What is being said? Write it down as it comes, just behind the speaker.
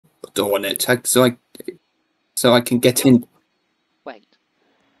on it, so I can get in. Wait.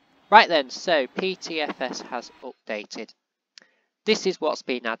 Right then, so PTFS has updated. This is what's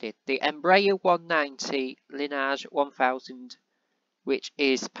been added. The Embraer 190 Lineage 1000, which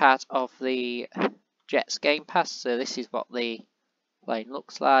is part of the Jet's Gamepass. So this is what the plane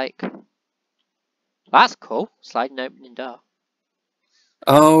looks like. That's cool. Sliding opening door.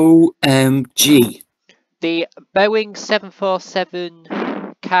 OMG. The Boeing 747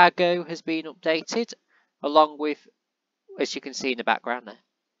 cargo has been updated, along with, as you can see in the background there,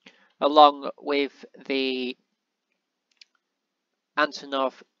 along with the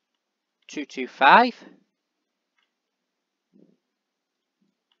Antonov 225.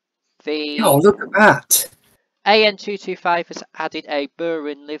 Oh, look at that. AN225 has added a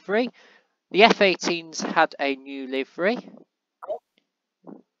Buran livery. The F-18s had a new livery,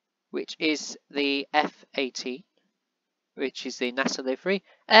 which is the F-18, which is the NASA livery.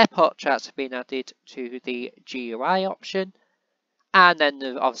 Airport charts have been added to the GUI option. And then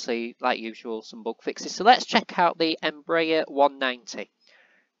obviously, like usual, some bug fixes. So let's check out the Embraer 190.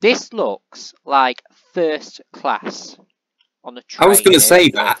 This looks like first class on a train. I was going to say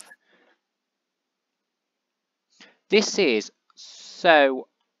that. This is so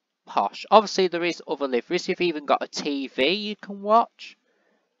posh. Obviously, there is other liveries. You've even got a TV you can watch.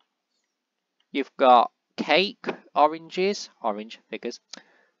 You've got cake, orange figures,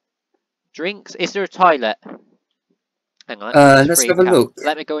 drinks. Is there a toilet? Hang on, let's have a look.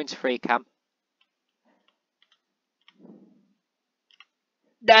 Let me go into free cam.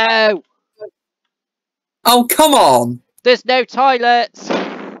 No! Oh, come on! There's no toilets!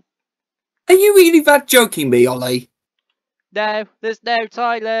 Are you really that joking me, Ollie? No, there's no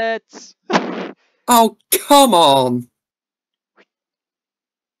toilets! Oh, come on!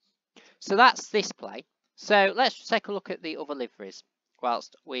 So that's this plane. So let's take a look at the other liveries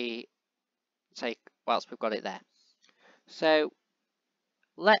whilst we've got it there. So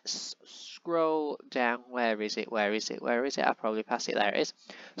let's scroll down. Where is it? I'll probably pass it. There it is.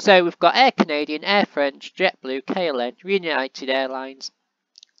 So we've got Air Canadian, Air French, JetBlue, KLM, United Airlines,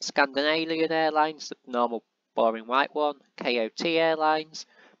 Scandinavian Airlines, the normal boring white one, KOT Airlines,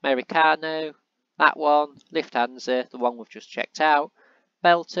 Americano, that one, Lufthansa, the one we've just checked out,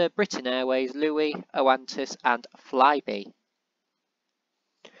 Belter, Britain Airways, Louis, Oantis and Flybe.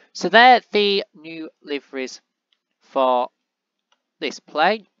 So they're the new liveries for this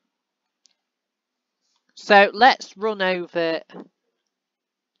plane. So let's run over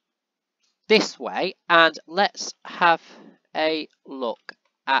this way and let's have a look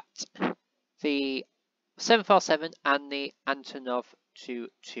at the 747 and the Antonov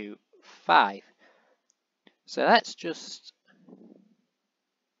 225. So let's just,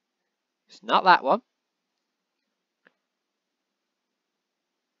 it's not that one.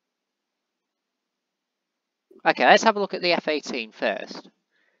 Okay, let's have a look at the F-18 first.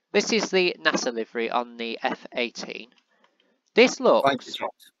 This is the NASA livery on the F-18. This looks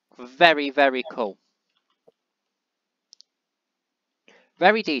very, very cool.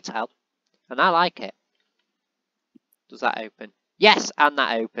 Very detailed, and I like it. Does that open? Yes, and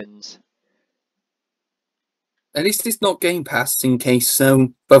that opens. At least it's not Game Pass in case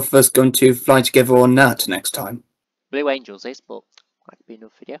both of us going to fly together on that next time. Blue Angels is, but that could be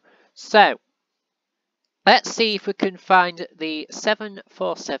another video. So, let's see if we can find the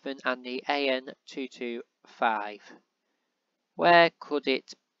 747 and the AN225. Where could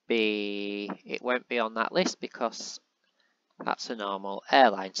it be? It won't be on that list because that's a normal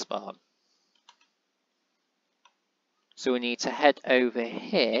airline spawn. So we need to head over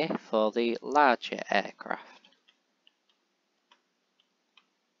here for the larger aircraft.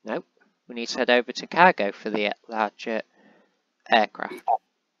 Nope, we need to head over to cargo for the larger aircraft.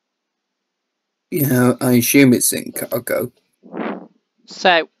 Yeah, I assume it's in cargo.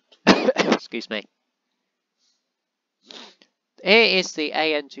 So, excuse me. Here is the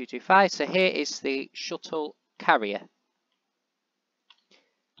AN225, so here is the shuttle carrier.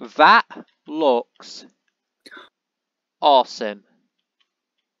 That looks awesome.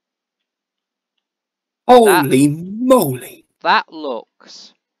 Holy moly! That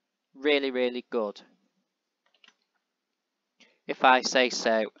looks really, really good, if I say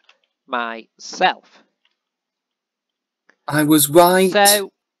so myself. I was right.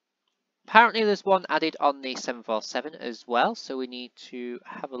 So, apparently there's one added on the 747 as well, so we need to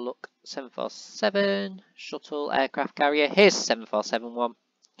have a look. 747 shuttle aircraft carrier. Here's the 747 one.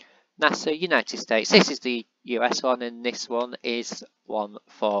 NASA, United States. This is the US one, and this one is one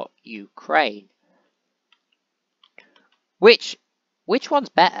for Ukraine. Which one's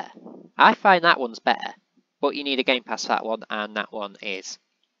better? I find that one's better, but you need a Game Pass for that one, and that one is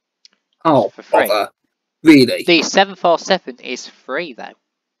Oh, for free. bother. Really? The 747 is free though.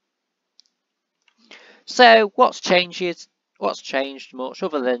 So what's changed? What's changed much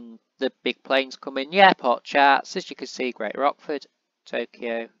other than the big planes coming? The airport charts, as you can see, Great Rockford,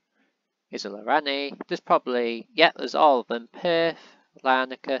 Tokyo, Isolani. There's probably, yeah, there's all of them. Perth,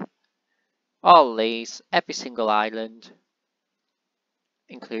 Larnaca, all these, every single island,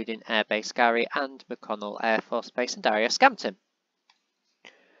 including Airbase Gary and McConnell Air Force Base and Dario Scampton.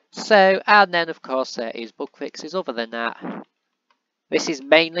 So, and then of course there is bug fixes. Other than that, this is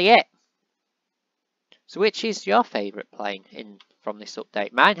mainly it. So which is your favourite plane from this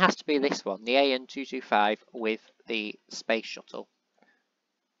update? Mine has to be this one, the AN225 with the space shuttle.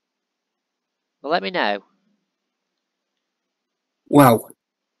 Well, let me know. Well,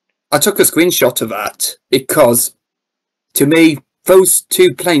 I took a screenshot of that because, to me, those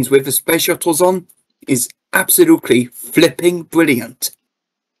two planes with the space shuttles on is absolutely flipping brilliant.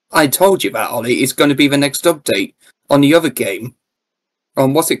 I told you that, Ollie. It's going to be the next update on the other game.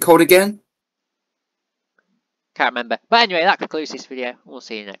 What's it called again? Can't remember. But anyway, that concludes this video. We'll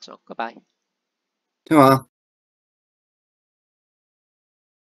see you next one. Goodbye. Ta-ra.